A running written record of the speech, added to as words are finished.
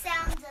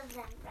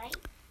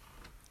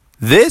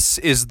This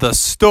is the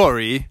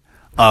story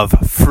of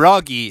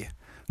Froggy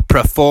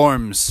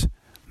Performs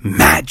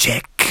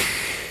Magic.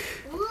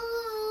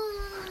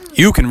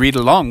 You can read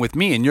along with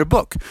me in your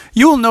book.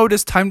 You will know it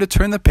is time to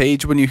turn the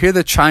page when you hear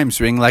the chimes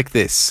ring like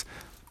this.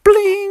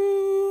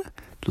 Bling!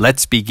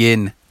 Let's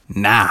begin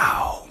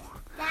now.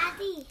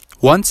 Daddy.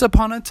 Once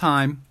upon a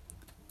time,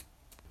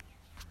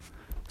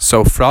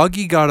 so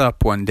Froggy got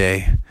up one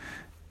day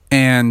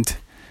and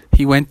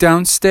he went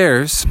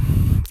downstairs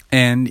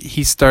and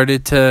he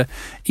started to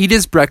eat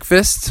his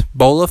breakfast,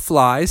 bowl of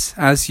flies,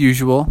 as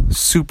usual,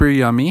 super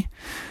yummy.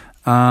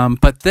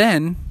 But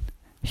then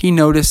he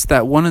noticed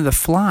that one of the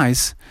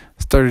flies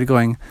started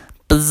going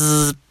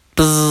buzz,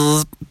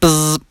 buzz,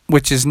 buzz,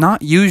 which is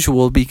not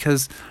usual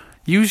because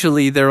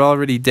usually they're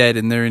already dead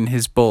and they're in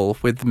his bowl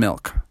with the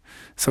milk.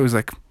 So he's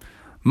like,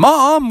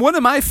 "Mom, one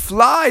of my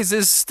flies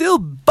is still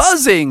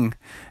buzzing."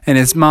 And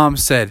his mom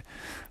said,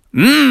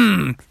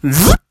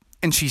 zip,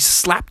 and she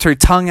slapped her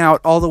tongue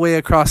out all the way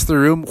across the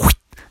room,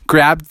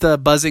 grabbed the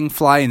buzzing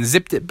fly and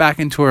zipped it back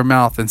into her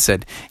mouth and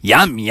said,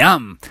 "Yum,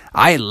 yum.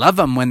 I love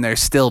 'em when they're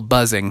still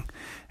buzzing."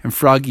 And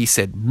Froggy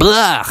said,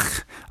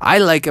 "Blech, I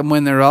like 'em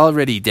when they're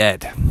already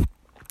dead."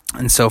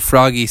 And so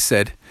Froggy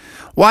said,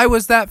 "Why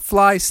was that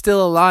fly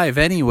still alive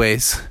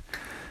anyways?"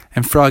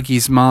 And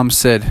Froggy's mom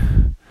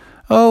said,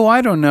 "Oh, I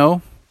don't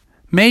know.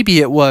 Maybe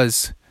it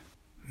was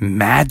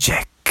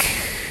magic."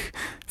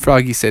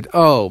 Froggy said,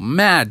 "Oh,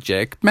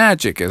 magic.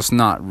 Magic is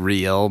not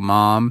real,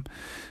 Mom."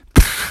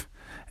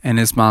 And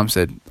his mom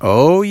said,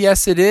 "Oh,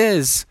 yes, it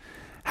is.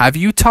 Have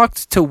you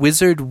talked to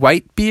Wizard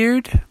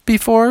Whitebeard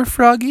before,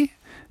 Froggy?"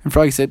 And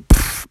Froggy said,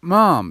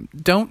 "Mom,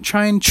 don't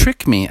try and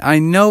trick me. I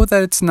know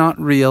that it's not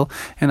real,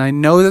 and I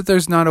know that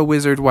there's not a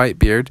Wizard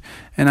Whitebeard,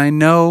 and I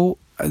know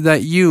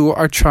that you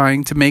are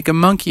trying to make a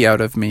monkey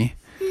out of me."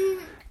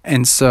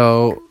 And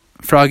so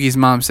Froggy's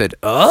mom said,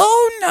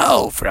 "Oh,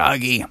 no,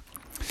 Froggy.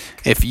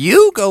 If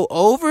you go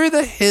over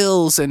the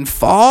hills and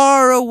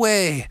far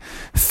away,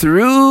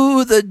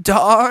 through the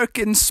dark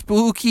and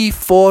spooky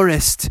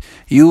forest,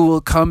 you will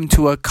come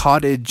to a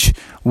cottage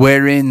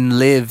wherein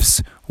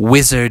lives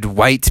Wizard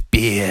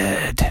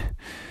Whitebeard."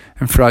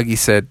 And Froggy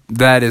said,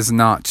 "That is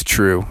not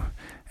true."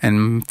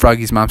 And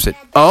Froggy's mom said,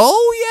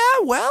 "Oh,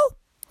 yeah, well,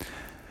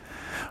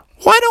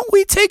 why don't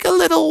we take a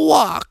little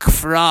walk,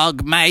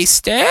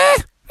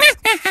 Frogmeister?"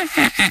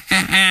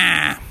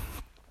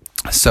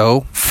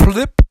 So,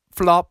 flip,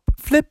 flop,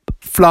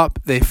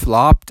 they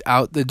flopped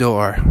out the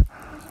door.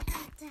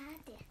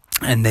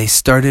 And they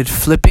started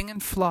flipping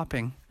and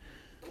flopping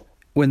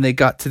when they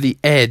got to the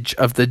edge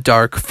of the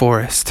dark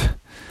forest.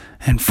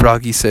 And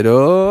Froggy said,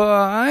 "Oh,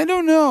 I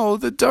don't know.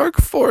 The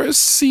dark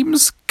forest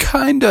seems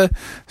kinda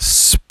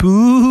spooky."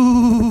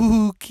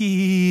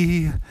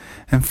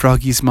 And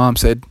Froggy's mom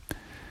said,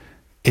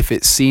 "If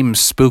it seems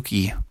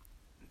spooky,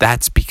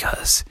 that's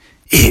because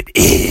it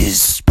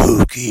is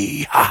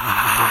spooky."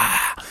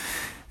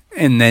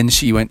 And then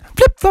she went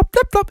flip,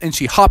 flop, and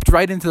she hopped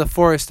right into the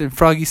forest. And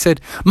Froggy said,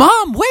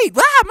 "Mom, wait!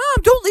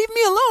 Mom, don't leave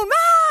me alone!"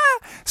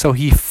 So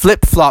he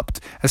flip-flopped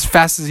as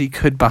fast as he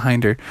could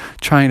behind her,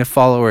 trying to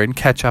follow her and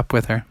catch up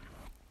with her.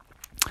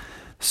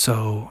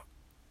 So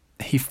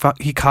he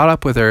caught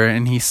up with her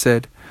and he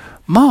said,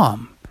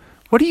 "Mom,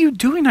 what are you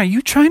doing? Are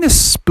you trying to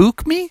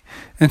spook me?"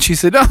 And she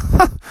said,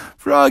 "Oh,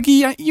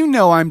 Froggy, you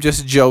know I'm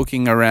just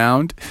joking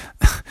around.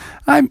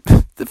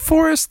 The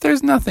forest,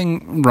 there's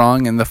nothing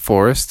wrong in the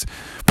forest."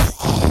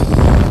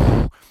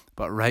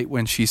 But right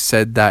when she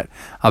said that,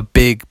 a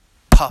big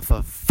puff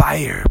of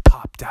fire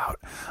popped out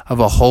of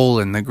a hole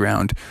in the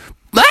ground.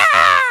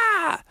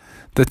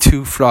 The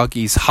two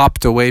froggies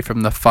hopped away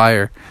from the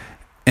fire,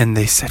 and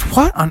they said,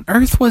 "What on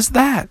earth was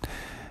that?"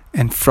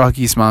 And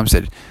Froggy's mom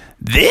said,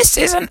 "This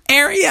is an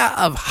area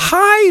of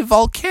high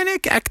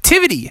volcanic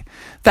activity.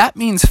 That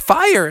means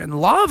fire and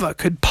lava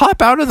could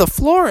pop out of the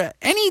floor at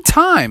any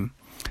time."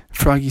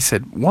 Froggy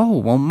said, "Whoa,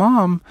 well,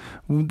 Mom,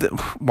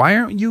 why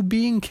aren't you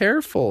being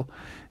careful?"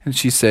 And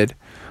she said,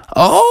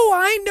 "Oh,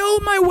 I know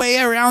my way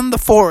around the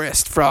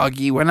forest,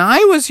 Froggy. When I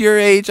was your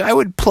age, I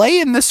would play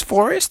in this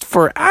forest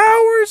for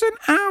hours and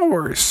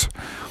hours."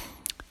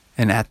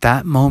 And at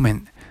that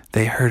moment,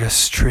 they heard a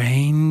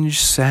strange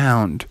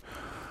sound.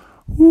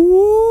 Ooh,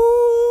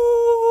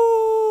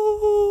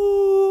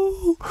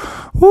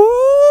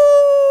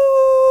 ooh,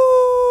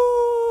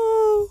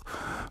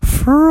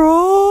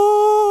 Froggy,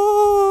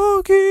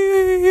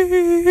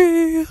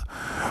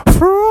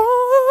 Froggy.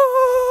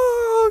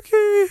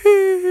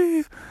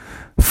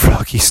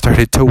 Froggy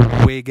started to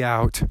wig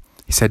out.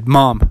 He said,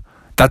 "Mom,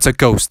 that's a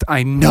ghost.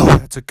 I know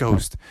that's a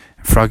ghost."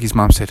 And Froggy's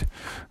mom said,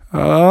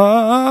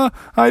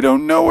 "I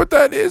don't know what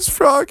that is,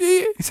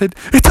 Froggy." He said,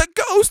 "It's a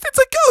ghost! It's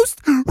a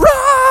ghost!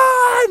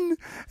 Run!"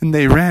 And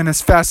they ran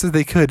as fast as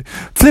they could.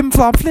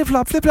 Flim-flop,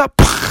 flip-flop,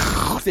 flip-flop.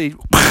 They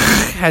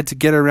had to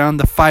get around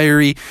the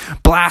fiery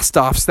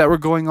blast-offs that were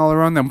going all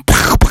around them.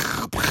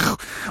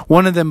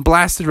 One of them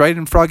blasted right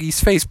in Froggy's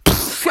face.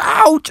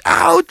 Ouch,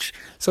 ouch.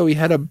 So he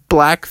had a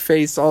black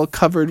face all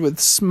covered with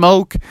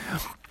smoke.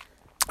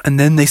 And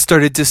then they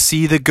started to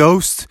see the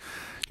ghost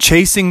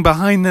chasing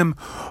behind them.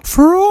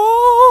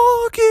 "Froggy!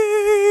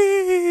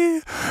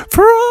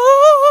 Froggy!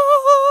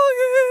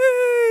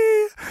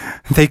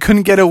 They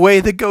couldn't get away.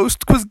 The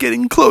ghost was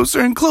getting closer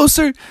and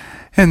closer.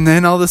 And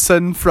then all of a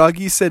sudden,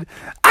 Froggy said,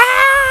 "Ah!"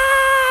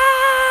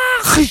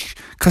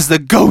 Because the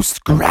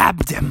ghost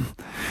grabbed him.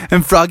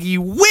 And Froggy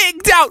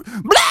wigged out.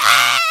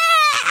 Blah!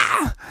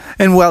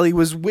 And while he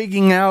was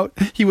wigging out,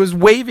 he was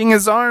waving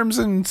his arms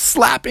and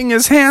slapping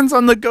his hands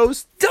on the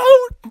ghost.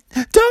 Don't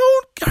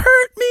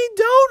hurt me.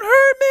 Don't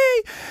hurt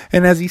me.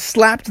 And as he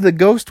slapped the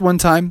ghost one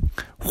time,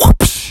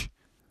 whoosh,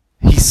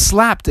 he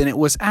slapped, and it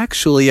was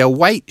actually a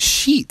white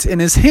sheet.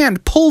 And his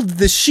hand pulled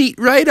the sheet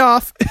right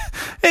off.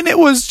 And it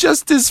was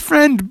just his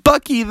friend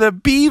Bucky the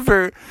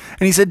Beaver.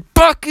 And he said,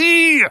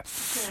 "Bucky,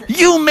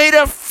 you made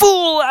a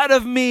fool out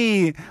of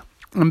me."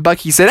 And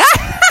Bucky said,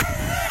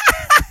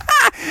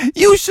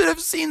 "You should have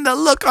seen the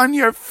look on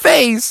your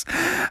face."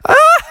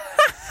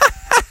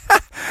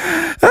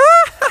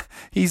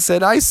 He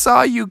said, "I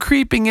saw you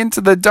creeping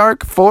into the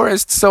dark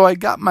forest, so I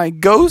got my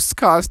ghost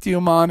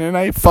costume on and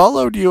I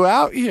followed you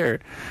out here."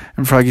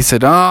 And Froggy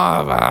said,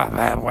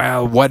 "Oh,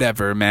 well,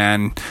 whatever,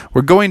 man.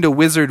 We're going to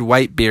Wizard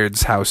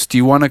Whitebeard's house. Do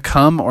you want to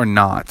come or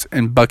not?"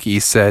 And Bucky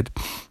said,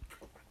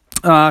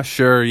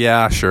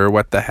 Sure,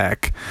 what the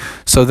heck."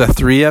 So the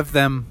three of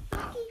them...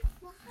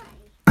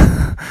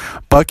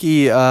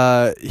 Bucky,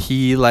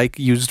 he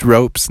used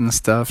ropes and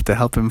stuff to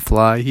help him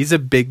fly. He's a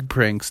big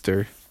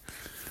prankster.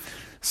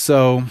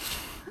 So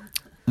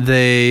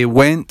they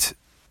went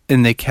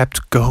and they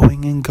kept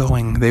going and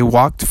going. They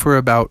walked for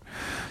about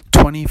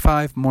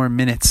 25 more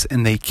minutes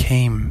and they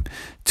came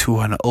to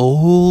an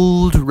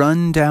old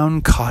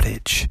rundown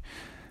cottage.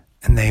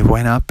 And they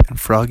went up and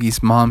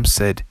Froggy's mom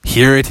said,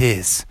 "Here it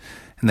is."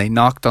 And they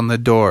knocked on the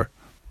door.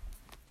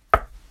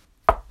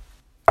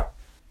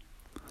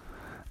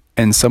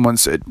 And someone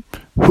said,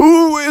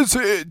 "Who is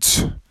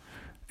it?"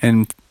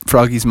 And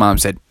Froggy's mom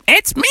said,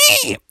 "It's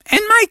me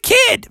and my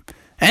kid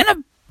and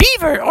a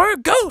beaver or a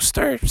ghost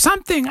or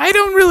something. I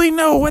don't really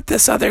know what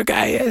this other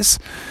guy is."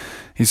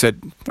 He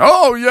said,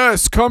 "Oh,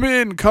 yes, come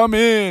in, come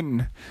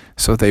in."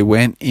 So they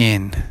went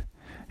in,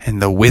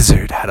 and the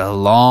wizard had a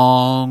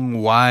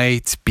long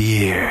white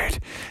beard,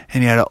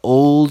 and he had an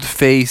old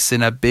face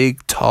and a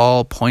big,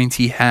 tall,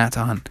 pointy hat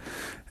on.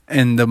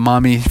 And the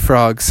mommy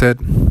frog said,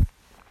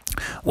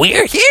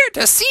 "We're here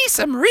to see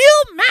some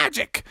real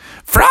magic.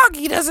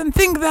 Froggy doesn't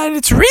think that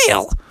it's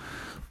real."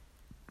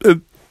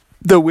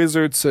 The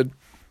wizard said,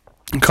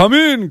 Come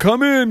in.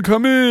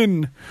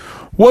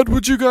 What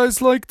would you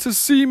guys like to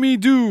see me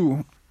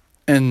do?"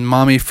 And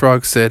Mommy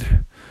Frog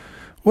said,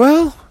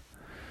 "Well,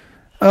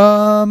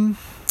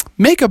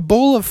 make a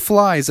bowl of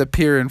flies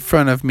appear in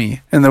front of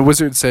me." And the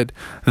wizard said,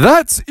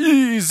 "That's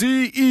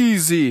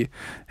easy."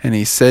 And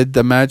he said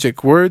the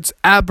magic words,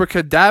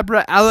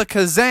 "Abracadabra,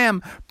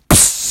 alakazam."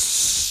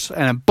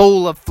 And a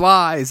bowl of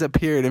flies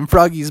appeared, and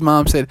Froggy's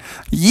mom said,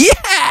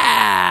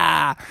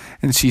 "Yeah!"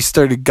 And she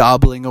started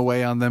gobbling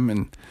away on them,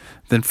 and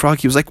then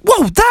Froggy was like,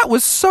 "Whoa, that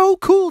was so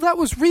cool! That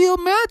was real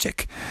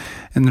magic!"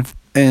 And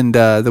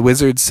the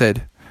wizard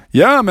said,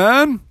 "Yeah,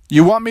 man,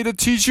 you want me to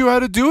teach you how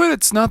to do it?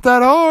 It's not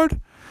that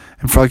hard."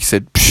 And Froggy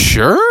said,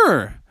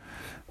 "Sure."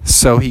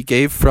 So he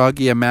gave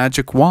Froggy a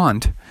magic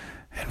wand,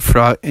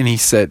 and he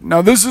said,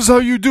 "Now this is how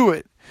you do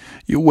it.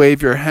 You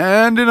wave your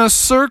hand in a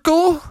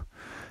circle.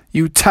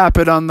 You tap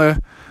it on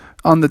the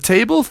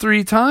table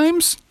 3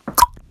 times.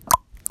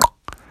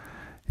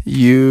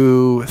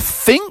 You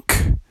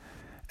think,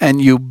 and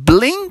you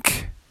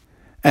blink,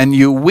 and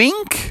you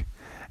wink,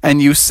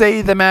 and you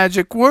say the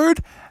magic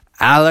word,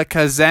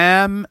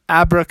 alakazam,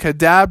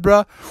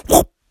 abracadabra,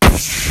 whoop,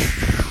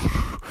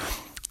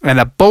 and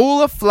a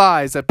bowl of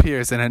flies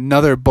appears, and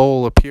another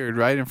bowl appeared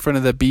right in front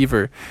of the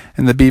beaver.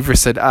 And the beaver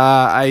said,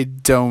 "I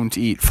don't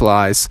eat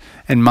flies."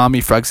 And Mommy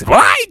Frog said,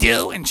 "Well, I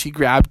do." And she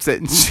grabbed it,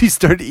 and she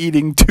started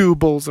eating 2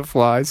 bowls of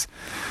flies.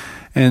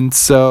 And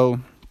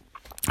so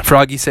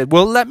Froggy said,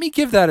 "Well, let me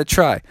give that a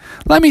try.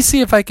 Let me see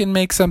if I can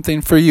make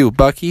something for you,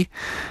 Bucky."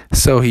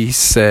 So he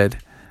said,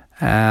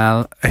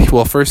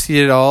 well, first he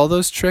did all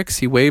those tricks.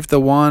 He waved the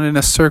wand in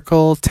a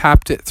circle,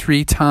 tapped it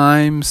 3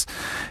 times.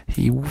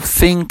 He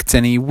thinked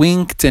and he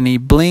winked and he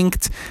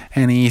blinked,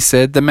 and he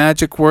said the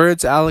magic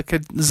words,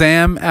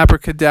 alakazam,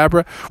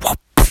 abracadabra,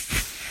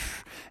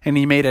 and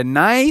he made a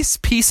nice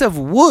piece of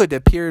wood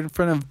appear in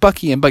front of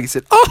Bucky. And Bucky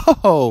said,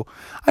 "Oh,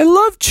 I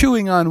love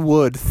chewing on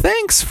wood.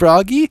 Thanks,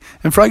 Froggy."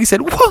 And Froggy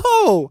said,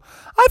 "Whoa,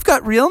 I've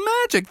got real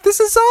magic.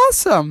 This is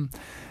awesome."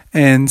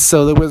 And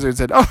so the wizard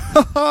said,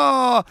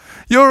 "Oh,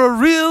 you're a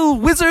real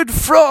wizard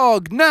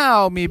frog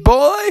now, me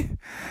boy."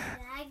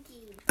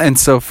 And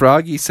so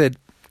Froggy said,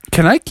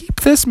 "Can I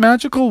keep this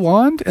magical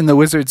wand?" And the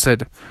wizard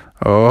said,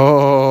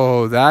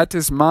 "Oh, that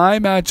is my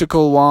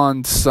magical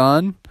wand,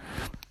 son."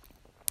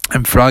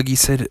 And Froggy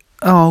said,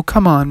 "Oh,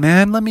 come on,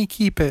 man, let me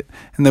keep it."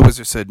 And the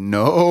wizard said,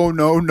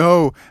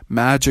 No.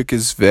 Magic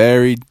is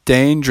very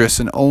dangerous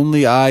and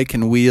only I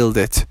can wield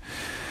it.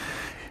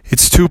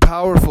 It's too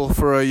powerful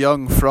for a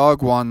young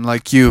frog wand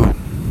like you."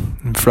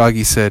 And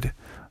Froggy said,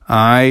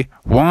 "I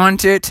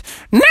want it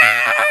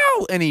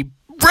now!" And he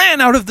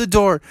ran out of the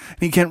door, and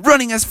he came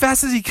running as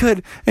fast as he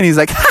could, and he's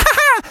like, "Ha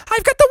ha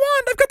I've got the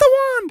wand. I've got the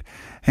wand.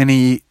 And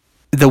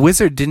the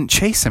wizard didn't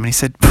chase him. And he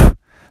said,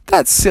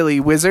 that silly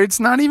wizard's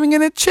not even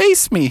going to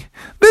chase me.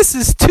 This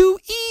is too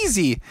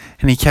easy.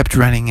 And he kept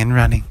running and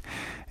running.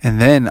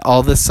 And then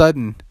all of a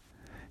sudden,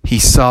 he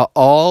saw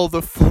all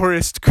the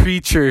forest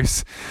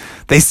creatures.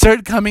 They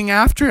started coming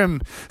after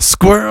him.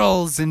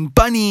 Squirrels and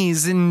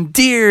bunnies and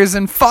deers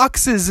and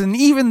foxes and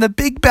even the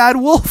big bad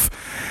wolf.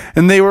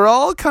 And they were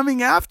all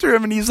coming after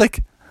him. And he's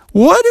like,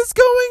 what is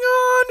going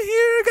on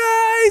here,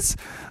 guys?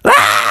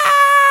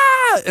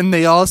 Ah! And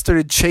they all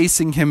started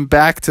chasing him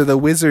back to the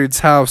wizard's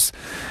house.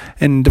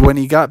 And when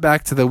he got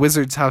back to the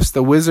wizard's house,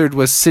 the wizard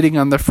was sitting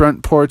on the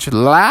front porch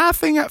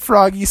laughing at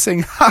Froggy,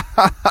 saying, ha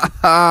ha ha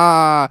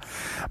ha,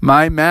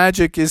 my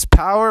magic is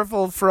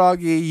powerful,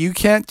 Froggy. You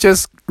can't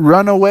just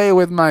run away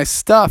with my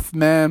stuff,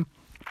 man.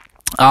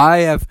 I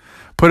have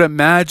put a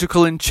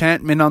magical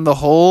enchantment on the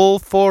whole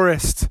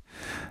forest,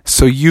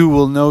 so you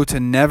will know to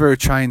never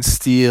try and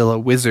steal a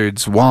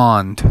wizard's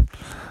wand.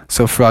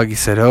 So Froggy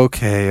said,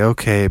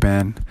 okay,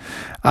 man.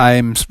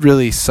 I'm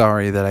really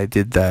sorry that I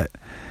did that.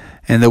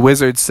 And the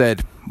wizard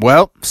said,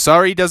 well,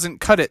 sorry doesn't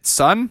cut it,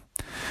 son.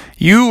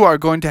 You are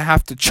going to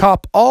have to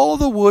chop all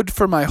the wood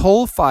for my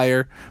whole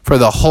fire for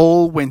the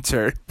whole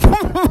winter.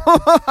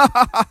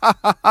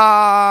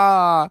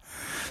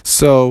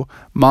 So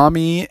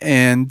Mommy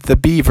and the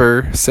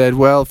beaver said,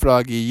 well,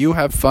 Froggy, you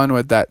have fun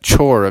with that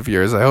chore of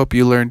yours. I hope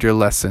you learned your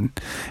lesson.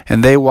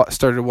 And they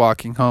started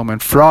walking home,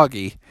 and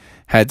Froggy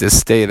had to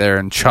stay there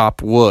and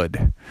chop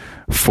wood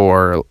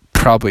for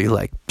probably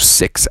like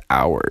 6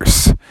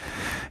 hours.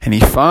 And he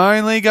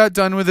finally got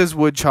done with his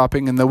wood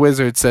chopping, and the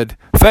wizard said,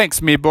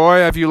 thanks, me boy,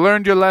 have you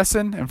learned your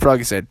lesson? And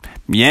Froggy said,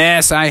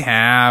 yes, I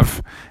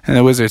have. And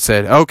the wizard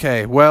said,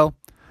 okay, well,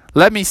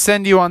 let me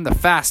send you on the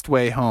fast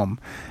way home.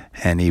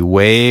 And he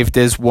waved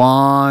his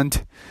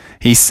wand.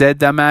 He said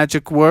the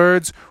magic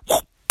words,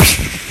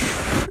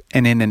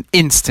 and in an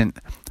instant,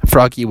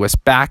 Froggy was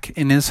back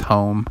in his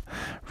home,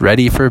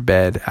 ready for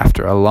bed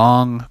after a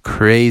long,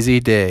 crazy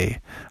day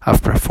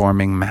of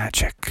performing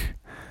magic.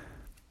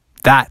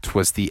 That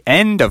was the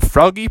end of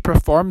Froggy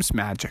Performs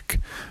Magic.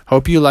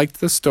 Hope you liked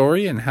the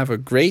story and have a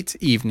great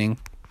evening.